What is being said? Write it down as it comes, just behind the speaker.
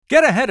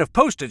Get ahead of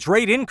postage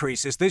rate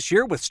increases this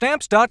year with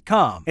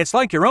Stamps.com. It's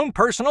like your own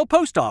personal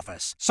post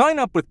office. Sign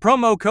up with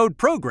promo code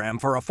PROGRAM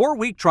for a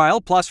 4-week trial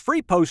plus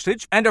free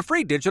postage and a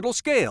free digital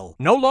scale.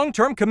 No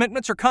long-term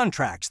commitments or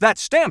contracts.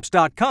 That's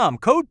Stamps.com,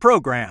 code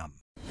PROGRAM.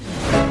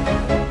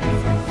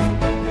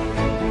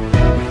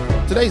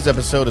 Today's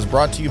episode is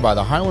brought to you by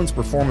the Highlands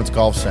Performance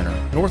Golf Center,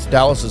 North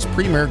Dallas's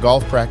premier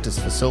golf practice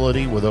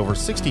facility with over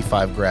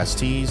 65 grass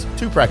tees,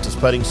 2 practice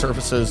putting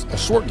surfaces, a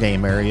short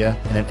game area,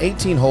 and an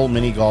 18-hole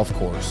mini golf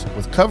course.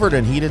 With covered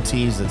and heated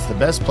tees, it's the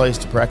best place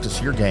to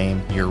practice your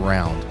game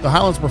year-round. The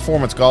Highlands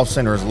Performance Golf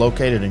Center is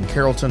located in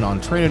Carrollton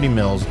on Trinity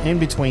Mills, in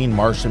between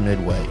Marsh and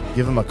Midway.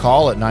 Give them a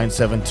call at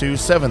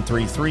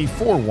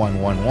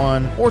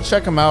 972-733-4111 or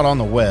check them out on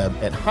the web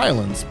at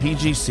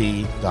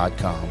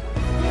highlandspgc.com.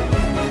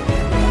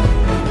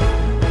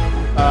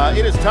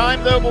 It is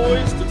time, though,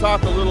 boys, to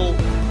talk a little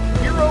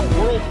Hero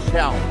World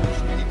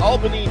Challenge, the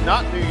Albany,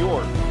 not New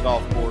York,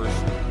 golf course.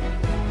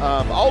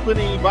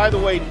 Albany, by the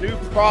way, New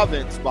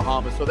Province,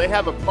 Bahamas. So they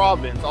have a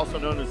province, also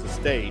known as a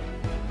state,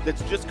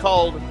 that's just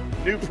called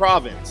New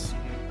Province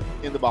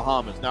in the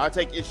Bahamas. Now, I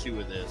take issue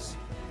with this.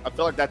 I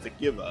feel like that's a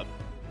give-up.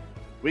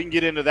 We can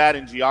get into that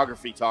in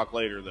geography talk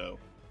later, though.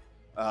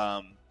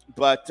 So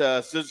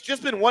it's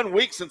just been 1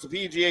 week since the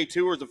PGA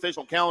Tour's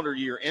official calendar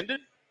year ended.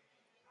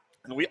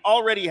 And we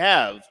already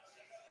have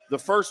the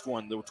first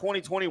one, the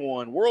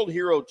 2021 World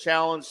Hero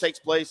Challenge takes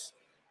place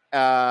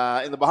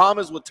in the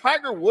Bahamas with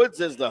Tiger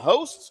Woods as the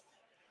host,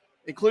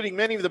 including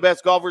many of the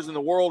best golfers in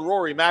the world: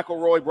 Rory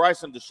McIlroy,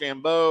 Bryson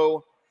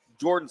DeChambeau,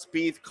 Jordan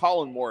Spieth,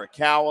 Colin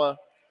Morikawa.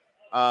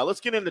 Let's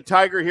get into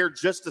Tiger here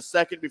just a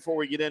second before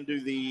we get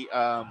into the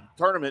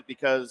tournament,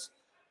 because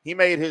he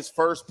made his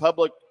first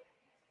public,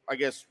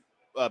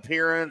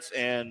 appearance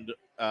and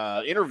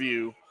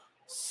interview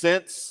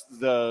since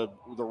the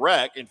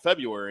wreck in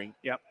February.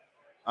 Yep.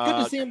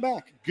 Good to see him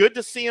back. Good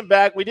to see him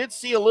back. We did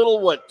see a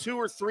little, 2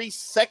 or 3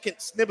 second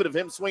snippet of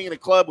him swinging a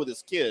club with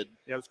his kid.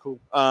 Yeah, it was cool.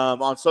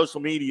 On social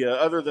media.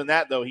 Other than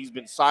that, though, he's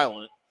been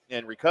silent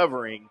and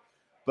recovering.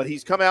 But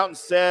he's come out and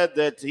said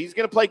that he's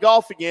going to play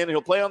golf again.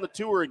 He'll play on the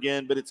tour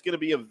again, but it's going to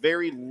be a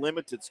very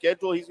limited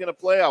schedule he's going to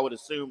play. I would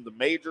assume the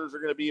majors are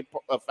going to be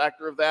a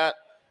factor of that.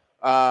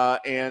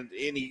 And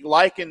he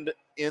likened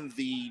in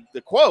the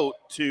quote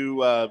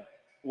to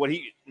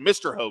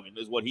Mr. Hogan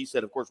is what he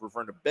said, of course,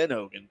 referring to Ben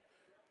Hogan,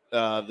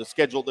 the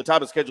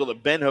type of schedule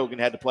that Ben Hogan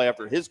had to play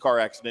after his car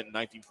accident in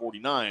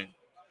 1949.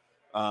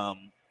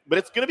 But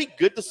it's going to be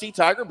good to see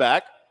Tiger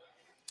back.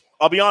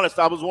 I'll be honest,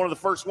 I was one of the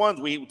first ones.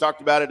 We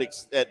talked about it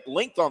at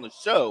length on the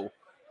show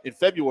in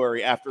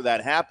February after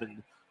that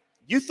happened.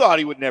 You thought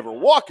he would never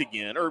walk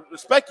again, or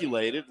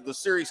speculated the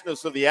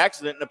seriousness of the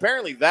accident, and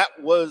apparently that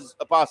was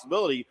a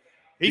possibility.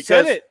 He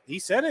said it. He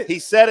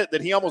said it,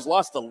 that he almost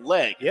lost a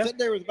leg. He said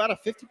there was about a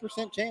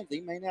 50% chance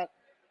he may not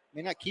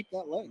keep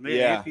that leg.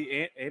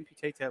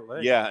 Amputate that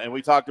leg. Yeah, and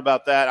we talked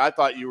about that. I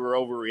thought you were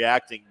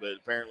overreacting, but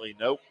apparently,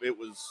 nope, it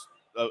was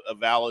a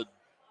valid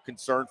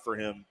concern for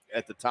him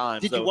at the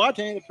time. Did you watch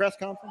any of the press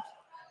conference?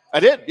 I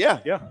did, yeah.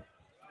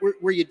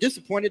 Were you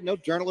disappointed no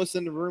journalists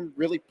in the room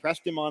really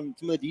pressed him on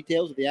some of the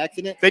details of the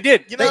accident? They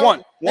did. They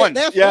won. They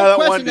asked one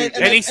question,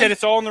 and he said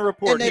it's all in the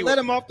report. And they let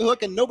him off the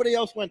hook, and nobody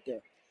else went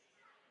there.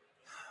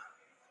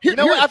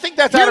 I think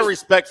that's out of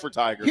respect for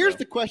Tiger. Here's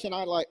the question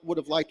I would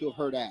have liked to have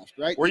heard asked,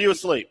 right? Were you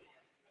asleep?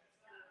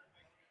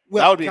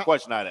 Well, that would be a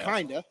question I'd ask.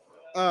 Kinda.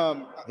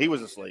 He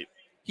was asleep.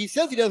 He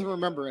says he doesn't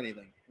remember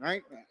anything,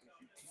 right?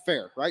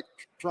 Fair, right?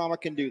 Trauma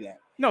can do that.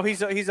 No,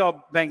 he's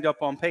all banged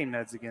up on pain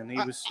meds again. He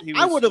was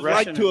I would have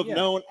liked to have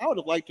known. I would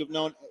have liked to have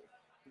known.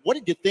 What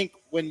did you think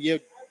when you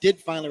did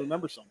finally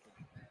remember something?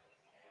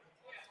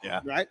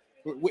 Yeah. Right.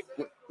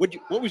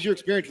 What was your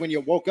experience when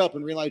you woke up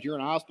and realized you're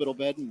in a hospital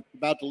bed and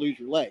about to lose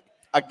your leg?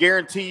 I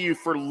guarantee you,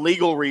 for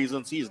legal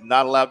reasons, he's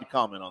not allowed to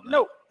comment on that.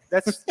 No,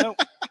 that's no.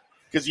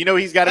 Because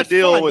he's got to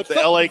deal with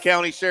the L.A.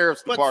 County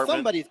Sheriff's Department. But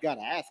somebody's got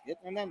to ask it,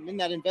 and then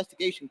that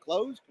investigation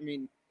closed. I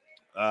mean,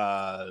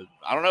 I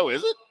don't know.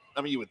 Is it?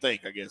 I mean, you would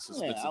think. I guess it's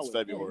been since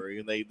February,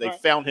 and they Right.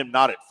 found him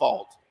not at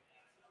fault.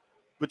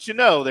 But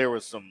there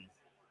was some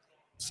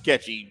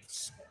sketchy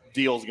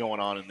deals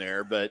going on in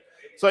there. But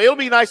so it'll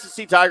be nice to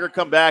see Tiger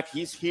come back.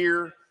 He's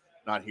here,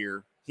 not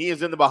here. He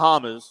is in the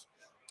Bahamas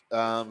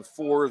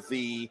for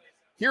the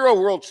Hero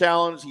World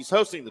Challenge. He's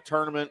hosting the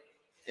tournament,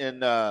 and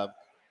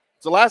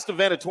it's the last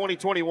event of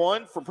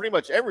 2021 for pretty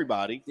much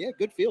everybody. Yeah,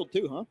 good field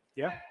too, huh?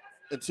 Yeah.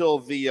 Until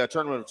the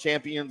Tournament of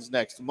Champions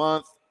next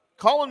month.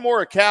 Colin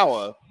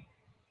Morikawa,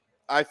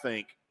 I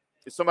think,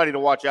 is somebody to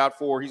watch out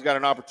for. He's got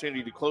an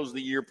opportunity to close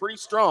the year pretty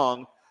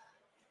strong.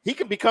 He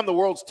can become the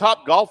world's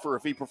top golfer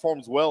if he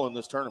performs well in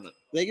this tournament.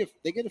 They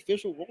get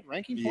official world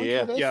ranking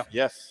points for this? Yeah.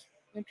 Yes.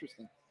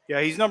 Interesting. Yeah,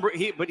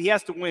 but he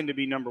has to win to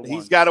be number 1.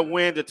 He's got to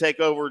win to take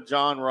over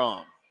John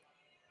Rahm.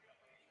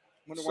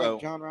 Wonder why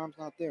John Rahm's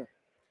not there.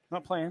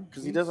 Not playing.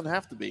 Because he doesn't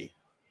have to be.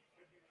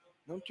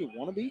 Don't you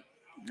want to be?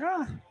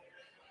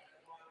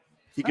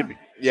 He could be.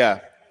 Yeah.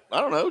 I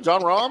don't know.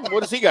 John Rahm, what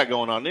does he got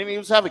going on? Didn't he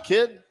just have a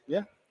kid?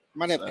 Yeah.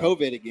 Might have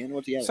COVID again.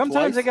 What's he have?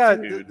 Sometimes twice?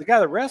 the guy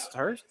that rests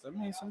hurts. I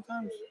mean,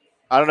 sometimes.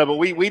 I don't know, but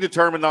we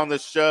determined on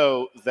this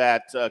show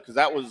that because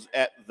that was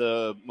at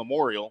the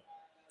memorial.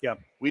 Yeah.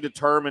 We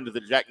determined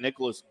that Jack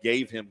Nicklaus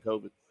gave him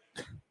COVID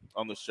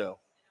on the show.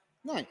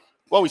 Nice.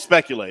 Well, we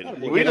speculated.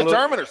 You're We getting a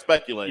determined or You're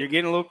speculated.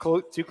 getting a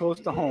little too close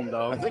to home,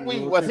 dog. I think we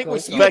You a big Jack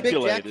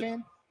speculated.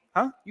 fan?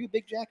 Huh? You a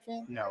big Jack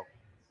fan? No.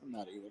 I'm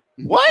not either.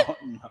 What?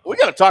 No. We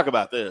got to talk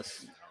about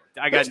this.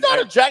 I got. Who's not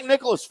a Jack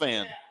Nicklaus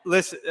fan?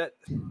 Listen.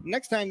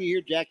 Next time you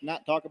hear Jack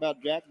not talk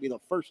about Jack, be the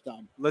first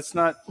time. Let's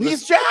not.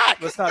 He's Jack.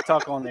 Let's not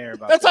talk on the air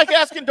about That's that. like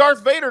asking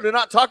Darth Vader to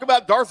not talk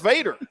about Darth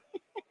Vader.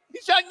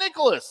 He's Jack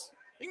Nicklaus.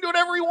 He can do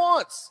whatever he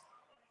wants.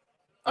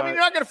 I mean,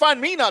 you're not going to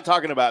find me not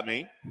talking about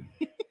me.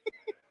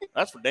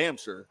 That's for damn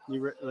sure.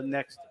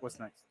 Next. What's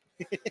next?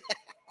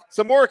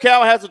 So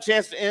Morikawa has a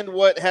chance to end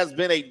what has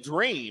been a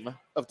dream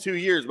of 2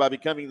 years by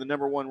becoming the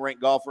number one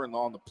ranked golfer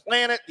on the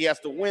planet. He has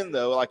to win,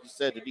 though, like you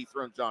said, to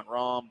dethrone Jon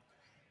Rahm.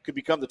 Could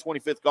become the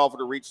 25th golfer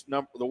to reach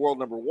the world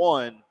number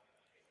one.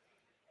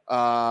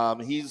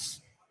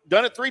 He's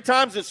done it 3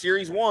 times this year.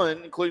 He's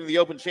won, including the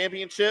Open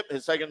Championship,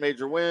 his second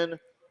major win,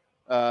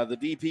 the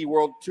DP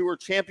World Tour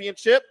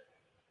Championship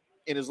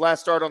in his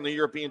last start on the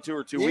European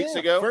Tour 2 weeks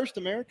ago, First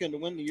American to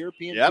win the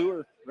European Yep.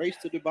 Tour race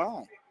to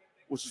Dubai.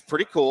 which is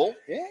pretty cool.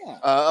 Yeah.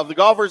 Of the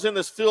golfers in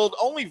this field,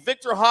 only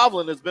Victor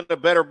Hovland has been a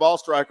better ball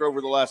striker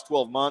over the last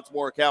 12 months.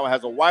 Morikawa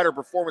has a wider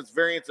performance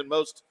variance than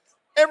most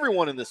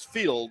everyone in this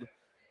field,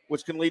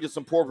 which can lead to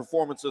some poor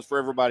performances for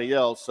everybody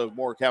else. So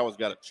Morikawa's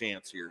got a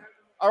chance here.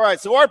 All right,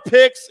 so our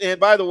picks, and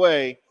by the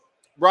way,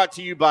 brought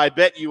to you by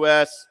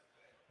BetUS.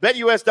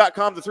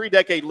 BetUS.com, the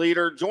 3-decade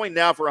leader. Join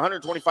now for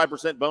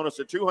 125% bonus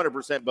or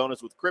 200%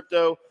 bonus with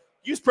crypto.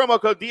 Use promo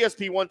code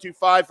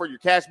DSP125 for your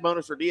cash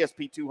bonus or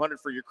DSP200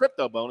 for your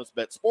crypto bonus.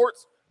 Bet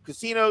sports,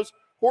 casinos,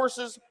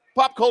 horses,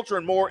 pop culture,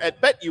 and more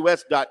at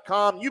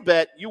BetUS.com. You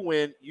bet, you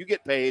win, you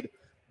get paid.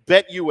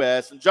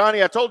 BetUS. And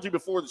Johnny, I told you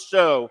before the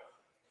show,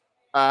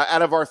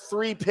 out of our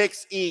 3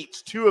 picks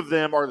each, 2 of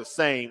them are the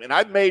same. And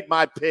I made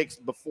my picks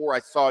before I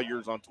saw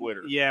yours on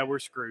Twitter. Yeah, we're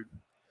screwed.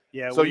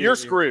 Yeah. So you're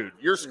screwed.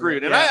 You're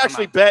screwed. And Yeah, I I'm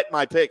actually out. bet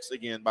my picks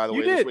again, by the You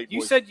way, this did. week. You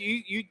boys. said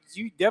you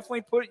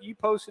definitely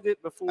posted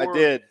it before. I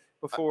did.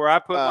 Before I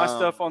put my Um,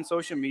 stuff on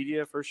social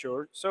media for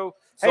sure. So,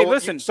 So hey,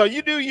 listen. So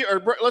you do you,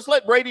 or let's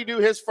let Brady do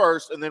his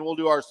first, and then we'll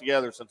do ours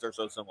together since they're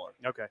so similar.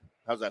 Okay.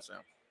 How's that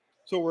sound?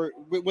 So we're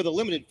with a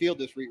limited field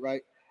this week,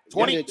 right?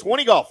 20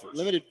 golfers.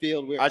 Limited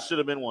field. I should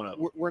have been one of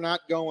them. We're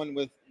not going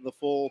with the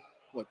full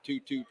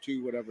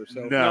 2-2-2 whatever.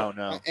 So No.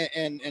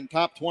 and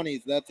top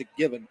 20s, that's a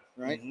given,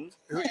 right? Mhm.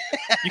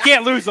 You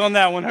can't lose on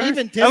that one,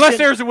 Even Tim unless can-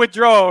 there's a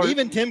withdrawal.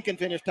 Even Tim can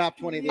finish top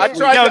 20. This I week.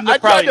 tried to- I probably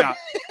tried to- not.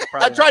 I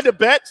Probably tried to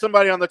bet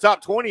somebody on the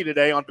top 20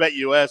 today on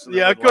BetUS. and they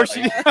not. Yeah, of wouldn't course let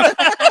you. me.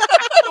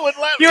 They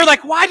wouldn't let You me. were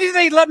like, why do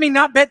they let me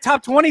not bet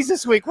top 20s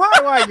this week? Why?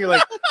 And you're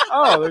like,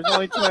 oh, there's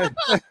only 20.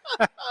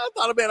 I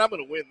thought, man, I'm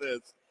going to win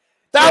this.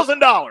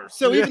 $1,000.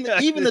 So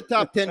even the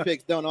top 10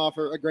 picks don't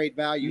offer a great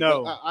value.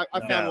 No. but I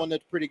found No. one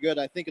that's pretty good.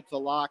 I think it's a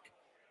lock.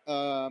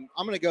 I'm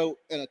going to go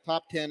in a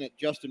top 10 at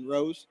Justin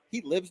Rose.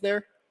 He lives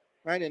there,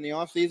 right, in the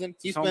offseason.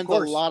 He His home spends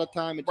course. a lot of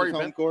time at Where his you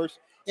home been? course.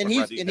 And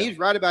Where he's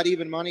right about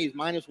even money. He's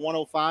minus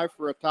 105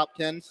 for a top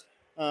 10.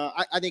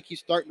 I think he's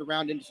starting to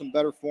round into some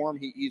better form.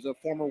 He's a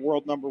former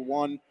world number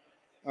 1.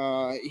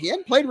 He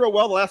hadn't played real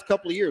well the last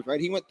couple of years,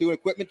 right? He went through an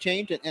equipment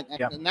change,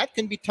 and that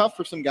can be tough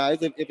for some guys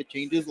if it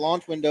changes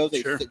launch windows.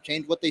 They Sure.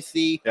 change what they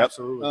see.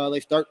 Absolutely. They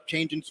start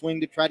changing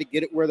swing to try to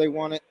get it where they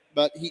want it.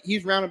 But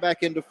he's rounding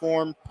back into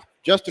form.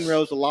 Justin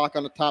Rose, a lock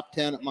on the top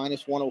 10 at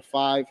minus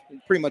 105.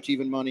 Pretty much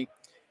even money.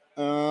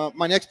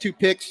 My next 2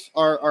 picks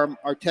are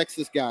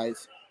Texas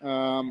guys.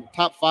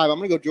 Top 5, I'm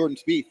going to go Jordan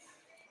Spieth.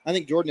 I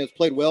think Jordan has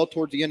played well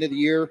towards the end of the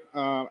year.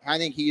 I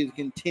think he is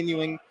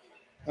continuing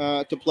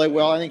to play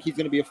well. I think he's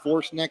going to be a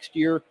force next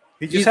year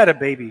He just had a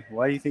baby.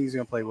 Why do you think he's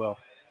going to play well?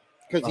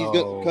 because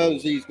Oh.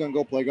 he's going to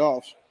go play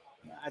golf.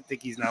 I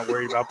think he's not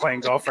worried about playing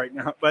golf right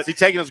now. But Is he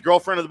taking his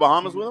girlfriend to the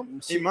Bahamas with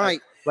him? He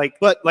might. like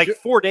But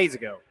 4 days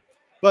ago.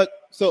 But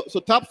so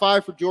top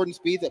 5 for Jordan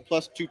Spieth at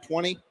plus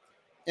 220.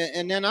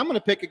 And then I'm going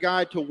to pick a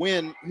guy to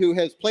win who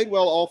has played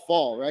well all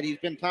fall, right? He's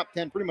been top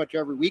 10 pretty much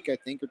every week, I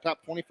think, or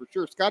top 20 for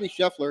sure. Scotty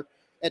Scheffler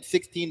at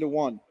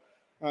 16-1.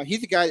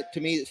 He's a guy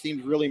to me that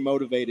seems really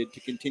motivated to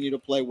continue to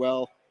play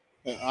well.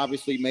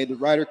 Obviously made the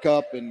Ryder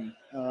Cup, and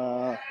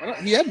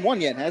he hadn't won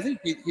yet, has he?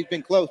 He's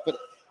been close, but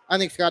I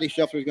think Scotty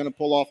Scheffler is going to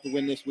pull off the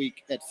win this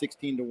week at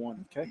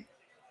 16-1. Okay.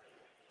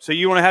 So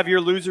you want to have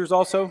your losers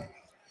also?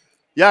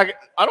 Yeah,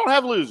 I don't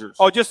have losers.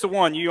 Oh, just the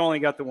one. You only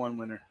got the one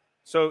winner.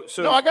 So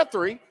no, I got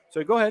 3.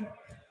 so go ahead.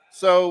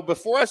 So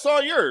before I saw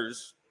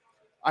yours,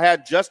 I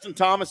had Justin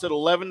Thomas at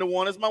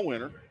 11-1 as my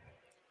winner.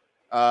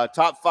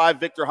 Top 5,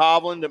 Victor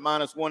Hovland at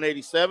minus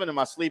 187, and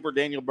my sleeper,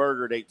 Daniel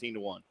Berger at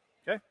 18-1.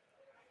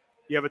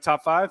 You have a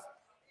top 5?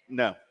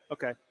 No,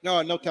 Okay.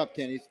 No top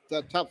 10. He's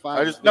top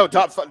 5.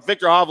 top 5.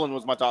 Victor Hovland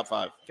was my top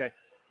 5.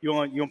 You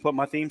want to put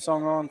my theme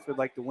song on for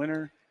like the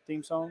winner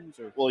theme songs?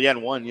 Or? Well, he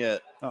hadn't won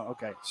yet. Oh,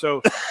 okay.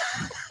 So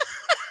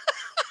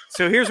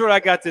so here's what I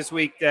got this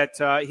week. That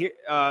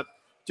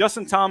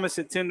Justin Thomas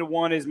at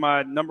 10-1 is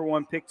my number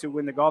 1 pick to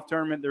win the golf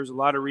tournament. There's a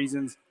lot of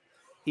reasons.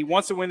 He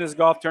wants to win this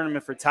golf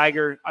tournament for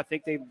Tiger. I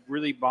think they've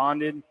really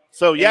bonded.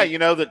 So, yeah, you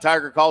know that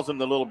Tiger calls him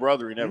the little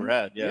brother he never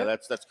had. Yeah, Yeah.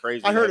 that's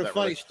crazy. I to heard have a that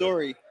funny relationship.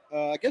 story.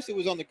 I guess it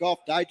was on the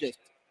Golf Digest.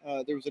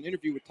 There was an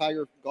interview with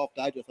Tiger Golf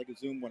Digest, like a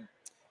Zoom one,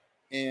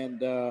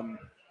 and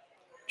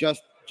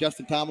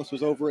Justin Thomas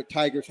was over at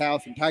Tiger's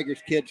house, and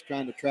Tiger's kids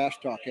trying to trash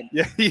talk him.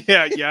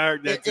 Yeah, I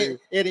heard that too.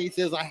 And he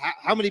says,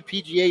 "How many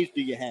PGAs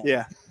do you have?"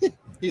 Yeah,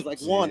 He's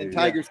like, "One," and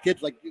Tiger's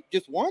kids like,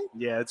 "Just one?"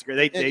 yeah, it's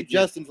great. And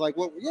Justin's like,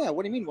 "Well, yeah.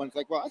 What do you mean one?" He's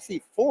like, "Well, I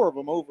see 4 of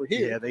them over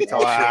here." Yeah, they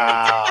talk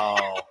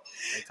Wow.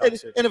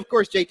 shit. And of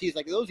course, JT's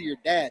like, "Those are your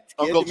dad's kids."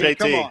 Uncle I mean,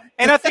 come JT. on.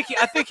 And I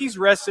think he's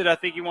rested. I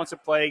think he wants to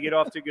play, get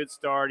off to a good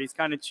start. He's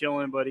kind of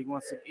chilling, but he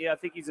wants to. Yeah, I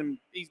think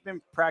he's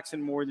been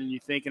practicing more than you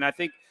think. And I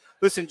think,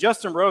 listen,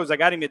 Justin Rose, I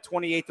got him at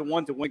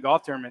 28-1 to win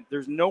golf tournament.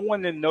 There's no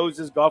one that knows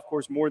this golf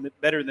course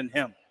better than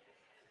him.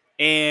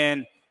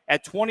 And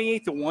at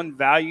 28-1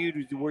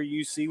 valued to where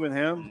you see with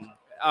him,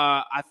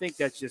 I think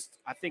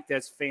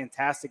that's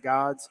fantastic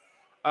odds.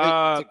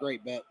 It's a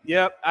great bet.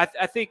 Yep,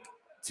 I think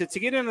to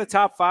get in the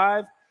top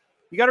 5,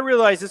 you got to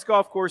realize this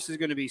golf course is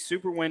going to be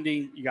super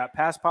windy. You got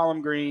past Palm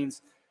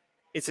greens.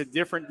 It's a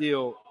different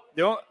deal.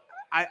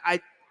 I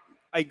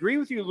agree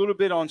with you a little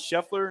bit on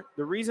Scheffler.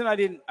 The reason I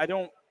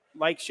don't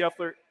like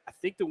Scheffler, I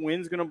think the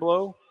wind's going to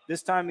blow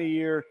this time of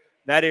year,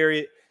 that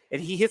area, and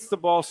he hits the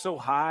ball so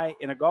high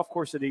in a golf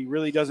course that he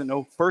really doesn't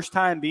know. First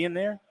time being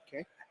there,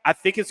 okay. I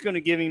think it's going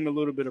to give him a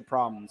little bit of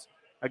problems.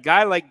 A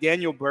guy like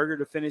Daniel Berger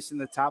to finish in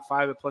the top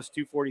 5 at plus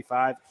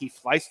 245, he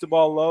flights the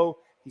ball low.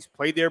 He's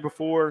played there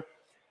before.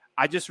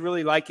 I just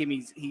really like him.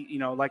 He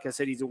like I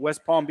said, he's a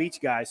West Palm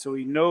Beach guy, so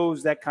he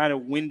knows that kind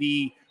of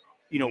windy,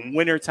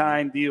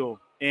 wintertime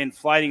deal and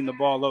flighting the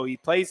ball low. He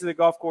plays at the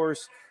golf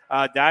course,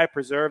 Dye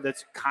Preserve,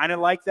 that's kind of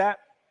like that,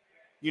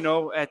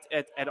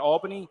 at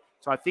Albany.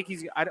 So I think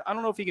I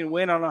don't know if he can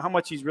win. I don't know how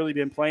much he's really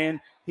been playing.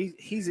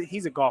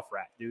 He's a golf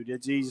rat, dude.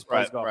 He just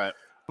plays golf. Right.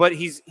 But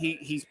he's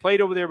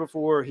played over there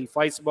before. He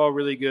fights the ball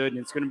really good,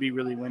 and it's going to be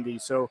really windy.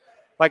 So,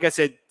 like I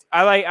said,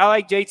 I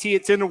like JT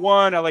at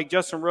 10-1. I like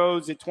Justin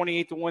Rose at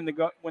 28-1 to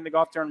win the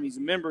golf tournament. He's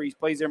a member. He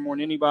plays there more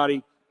than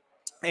anybody.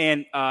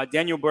 And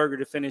Daniel Berger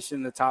to finish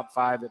in the top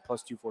 5 at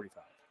plus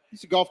 245.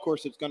 It's a golf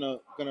course that's gonna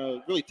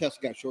really test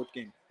a guy's short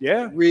game.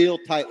 Yeah. Real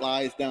tight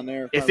lies down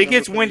there. If it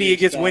gets windy, it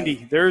gets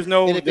windy. There's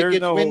no. And if it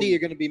gets no windy, you're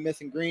going to be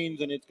missing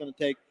greens, and it's going to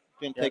take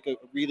a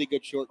really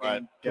good short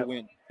game to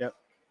win. Yep.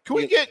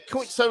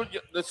 So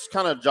let's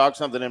kind of jog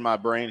something in my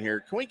brain here.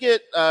 Can we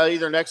get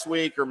either next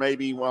week or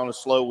maybe on a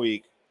slow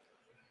week?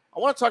 I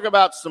want to talk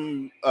about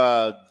some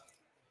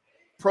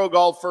pro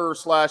golfer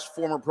 /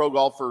 former pro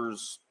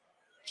golfers'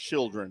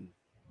 children.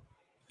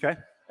 Okay.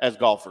 As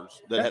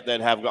golfers that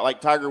have got, like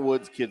Tiger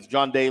Woods' kids,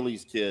 John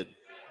Daly's kid,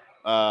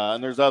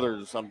 and there's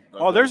others.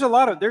 There's a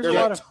lot of ton Jay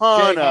of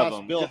Haas,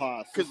 them. Bill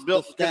Haas, Because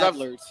the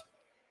Stadlers.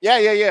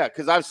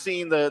 Because I've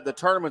seen the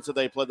tournaments that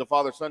they play, the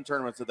father-son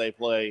tournaments that they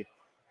play.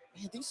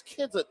 Man, these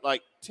kids at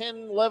like 10,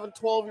 11,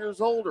 12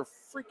 years old are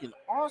freaking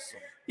awesome.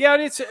 Yeah,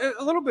 and it's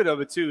a little bit of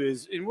it too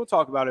is, and we'll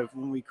talk about it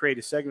when we create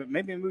a segment.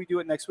 Maybe we do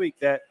it next week.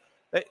 That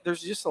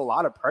there's just a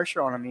lot of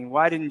pressure on. I mean,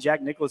 why didn't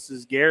Jack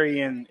Nicklaus's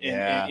Gary and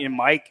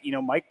Mike?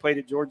 Mike played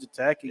at Georgia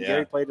Tech and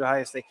Gary played at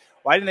Ohio State.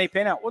 Why didn't they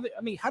pan out? Well,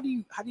 I mean, how do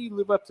you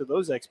live up to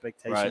those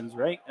expectations,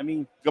 right? I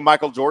mean,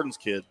 Michael Jordan's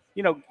kid.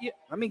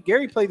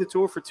 Gary played the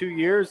tour for 2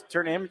 years,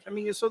 turned amateur. I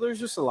mean, so there's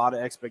just a lot of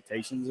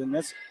expectations, and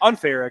that's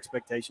unfair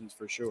expectations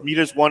for sure. You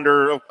just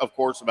wonder, of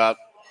course, about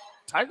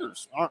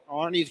Tiger's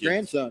Arnie's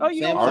grandson. Oh,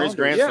 Sam Arnie's Saunders.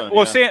 grandson. Yeah.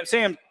 Well,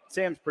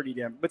 Sam's pretty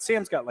damn, but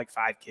Sam's got like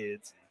 5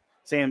 kids.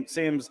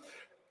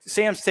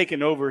 Sam's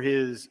taken over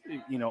his,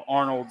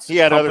 Arnold's. He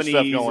had other stuff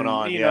companies going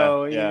on.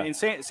 And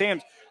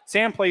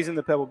Sam plays in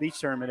the Pebble Beach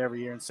tournament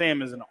every year, and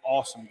Sam is an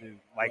awesome dude,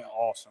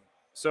 awesome.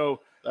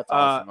 So that's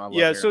awesome. I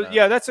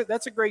love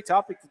that's a great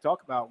topic to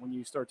talk about when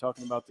you start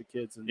talking about the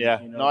kids and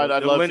I'd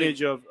the love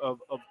lineage of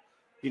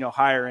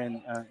higher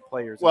end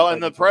players. Well,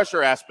 and the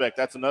pressure aspect,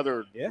 that's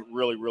another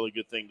really, really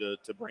good thing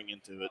to bring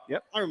into it.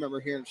 Yep. I remember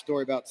hearing a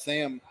story about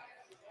Sam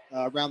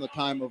around the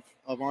time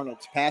of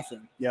Arnold's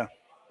passing. Yeah.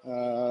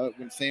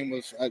 When Sam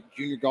was a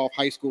junior golf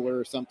high schooler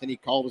or something, he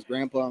called his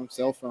grandpa on his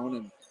cell phone,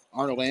 and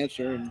Arnold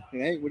answered, and,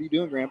 "Hey, what are you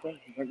doing, Grandpa?"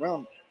 He's like,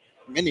 "Well,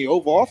 I'm in the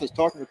Oval Office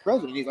talking to the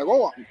president." He's like,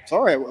 "Oh, I'm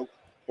sorry.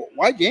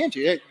 Why'd you answer?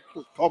 Hey,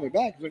 call me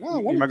back." He's like, "Oh, I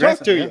want to talk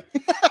to you."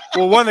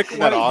 Well, one of He's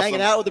awesome?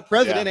 hanging out with the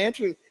president,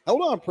 answering,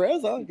 "Hold on,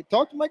 Prez, I can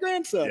talk to my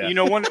grandson."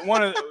 Yeah.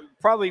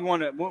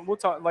 We'll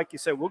talk, like you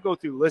said, we'll go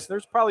through the list.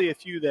 There's probably a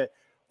few that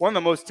one of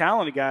the most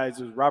talented guys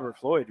was Robert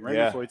Floyd,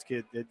 Randy Floyd's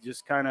kid, that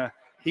just kind of.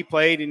 He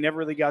played and never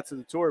really got to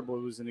the tour, but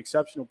was an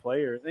exceptional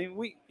player. I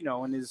mean,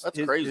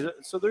 that's crazy.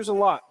 So there's a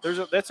lot.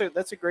 That's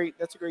a great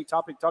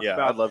topic to talk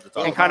about. I'd love to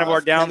talk and about kind of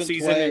our down Kevin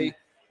season. Clay. And,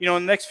 in the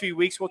next few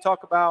weeks, we'll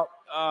talk about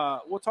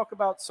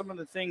some of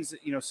the things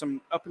that,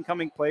 some up and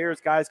coming players,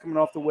 guys coming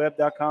off the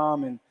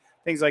web.com and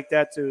things like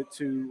that to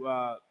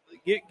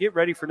get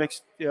ready for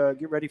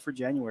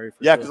January.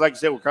 Because like you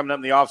said, we're coming up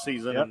in the off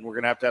season and we're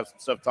gonna have some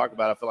stuff to talk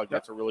about. I feel like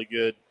that's a really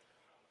good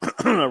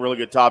a really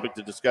good topic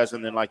to discuss.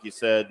 And then, like you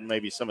said,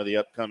 maybe some of the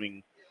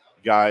upcoming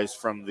guys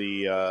from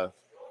the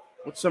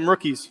With some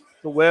rookies.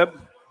 The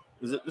web.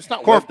 Is it? It's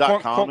not Corn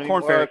web.com.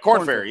 Ferry.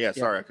 Corn Ferry. Yeah,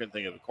 sorry, I couldn't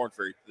think of the Corn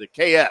Ferry. The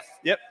KF.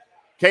 Yep.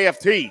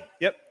 KFT.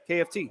 Yep.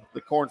 KFT.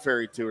 The Corn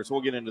Ferry Tour. So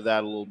we'll get into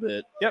that a little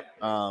bit. Yep.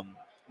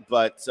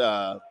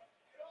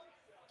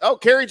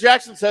 Kerry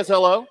Jackson says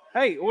hello.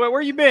 Hey,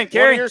 where you been, One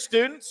Kerry? of your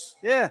students.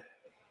 Yeah.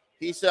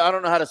 He said, I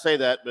don't know how to say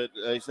that, but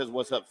he says,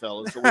 "What's up,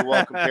 fellas?" So we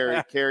welcome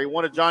Kerry. Kerry,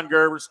 one of John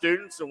Gerber's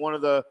students and one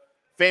of the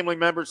family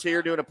members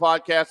here doing a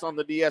podcast on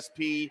the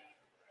DSP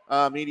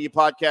Media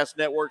Podcast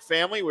Network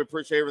family. We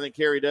appreciate everything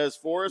Kerry does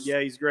for us. Yeah,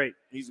 he's great.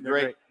 He's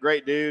a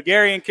great dude.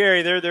 Gary and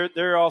Kerry,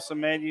 they're awesome,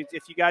 man.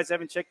 If you guys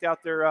haven't checked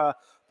out their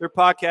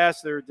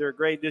podcast, they're a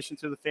great addition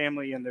to the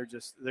family, and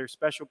they're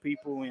special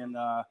people, and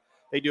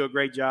they do a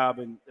great job.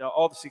 And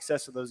all the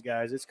success of those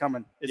guys, it's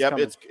coming.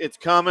 It's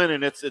coming,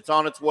 and it's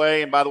on its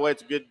way. And by the way,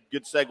 it's a good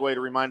segue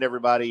to remind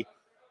everybody.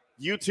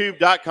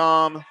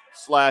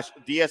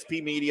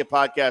 YouTube.com/DSP Media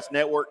Podcast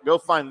Network. Go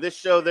find this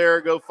show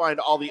there. Go find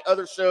all the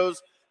other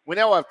shows. We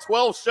now have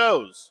 12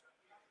 shows.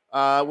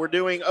 We're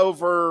doing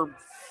over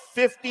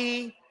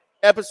 50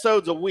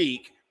 episodes a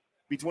week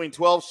between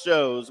 12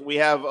 shows. We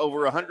have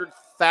over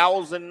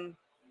 100,000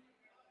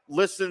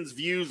 listens,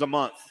 views a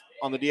month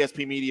on the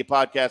DSP Media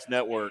Podcast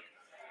Network.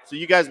 So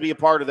you guys be a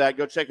part of that.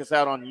 Go check us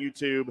out on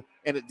YouTube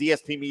and at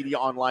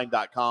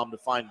dspmediaonline.com to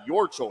find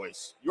your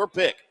choice, your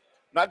pick.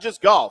 Not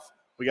just golf.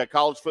 We got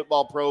college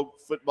football, pro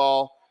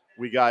football.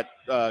 We got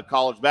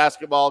college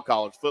basketball,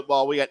 college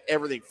football. We got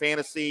everything,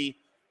 fantasy,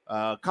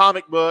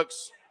 comic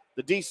books,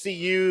 the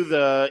DCU,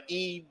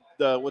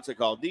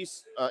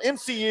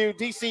 MCU,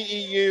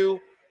 DCEU.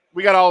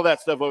 We got all of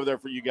that stuff over there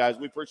for you guys.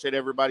 We appreciate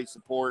everybody's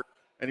support.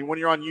 And when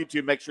you're on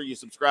YouTube, make sure you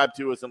subscribe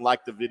to us and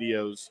like the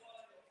videos.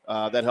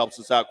 That helps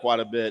us out quite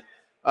a bit.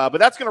 But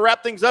that's going to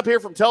wrap things up here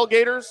from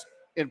Tailgaters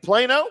in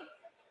Plano.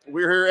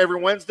 We're here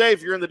every Wednesday.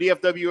 If you're in the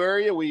DFW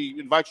area, we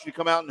invite you to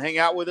come out and hang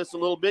out with us a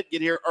little bit.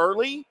 Get here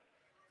early,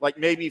 like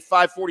maybe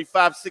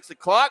 5:45, 6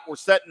 o'clock. We're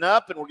setting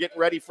up, and we're getting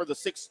ready for the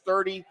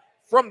 6:30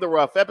 From the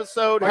Rough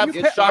episode.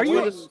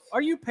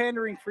 Are you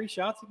pandering free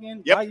shots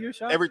again? Yep. Buy you a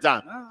shot? Every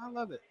time. Oh, I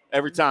love it.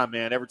 Every time,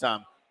 man. Every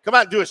time. Come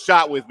out and do a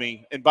shot with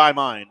me and buy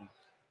mine,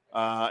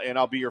 and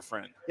I'll be your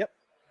friend. Yep.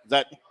 Is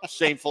that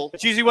shameful?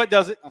 That's usually what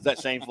does it. Is that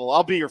shameful?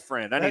 I'll be your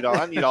friend. I need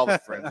all the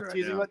friends. That's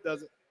usually what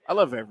does it. I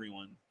love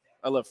everyone.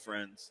 I love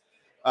friends.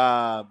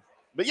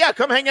 But yeah,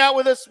 come hang out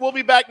with us. We'll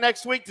be back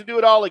next week to do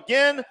it all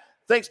again.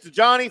 Thanks to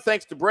Johnny.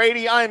 Thanks to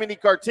Brady. I am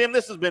IndyCar Tim.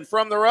 This has been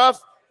From the Rough.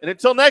 And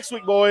until next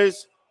week,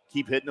 boys,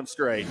 keep hitting them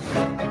straight.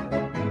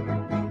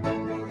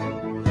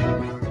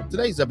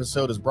 Today's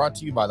episode is brought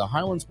to you by the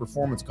Highlands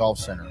Performance Golf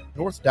Center,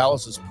 North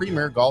Dallas's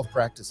premier golf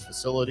practice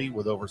facility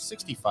with over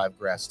 65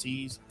 grass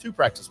tees, 2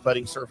 practice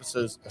putting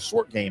surfaces, a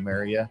short game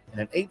area, and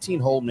an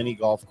 18-hole mini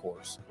golf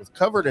course. With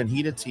covered and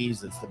heated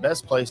tees, it's the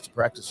best place to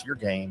practice your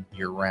game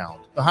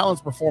year-round. The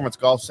Highlands Performance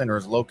Golf Center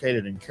is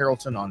located in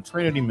Carrollton on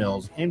Trinity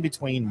Mills, in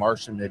between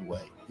Marsh and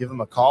Midway. Give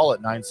them a call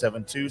at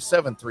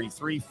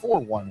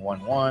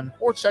 972-733-4111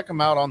 or check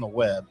them out on the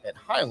web at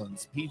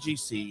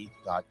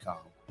highlandspgc.com.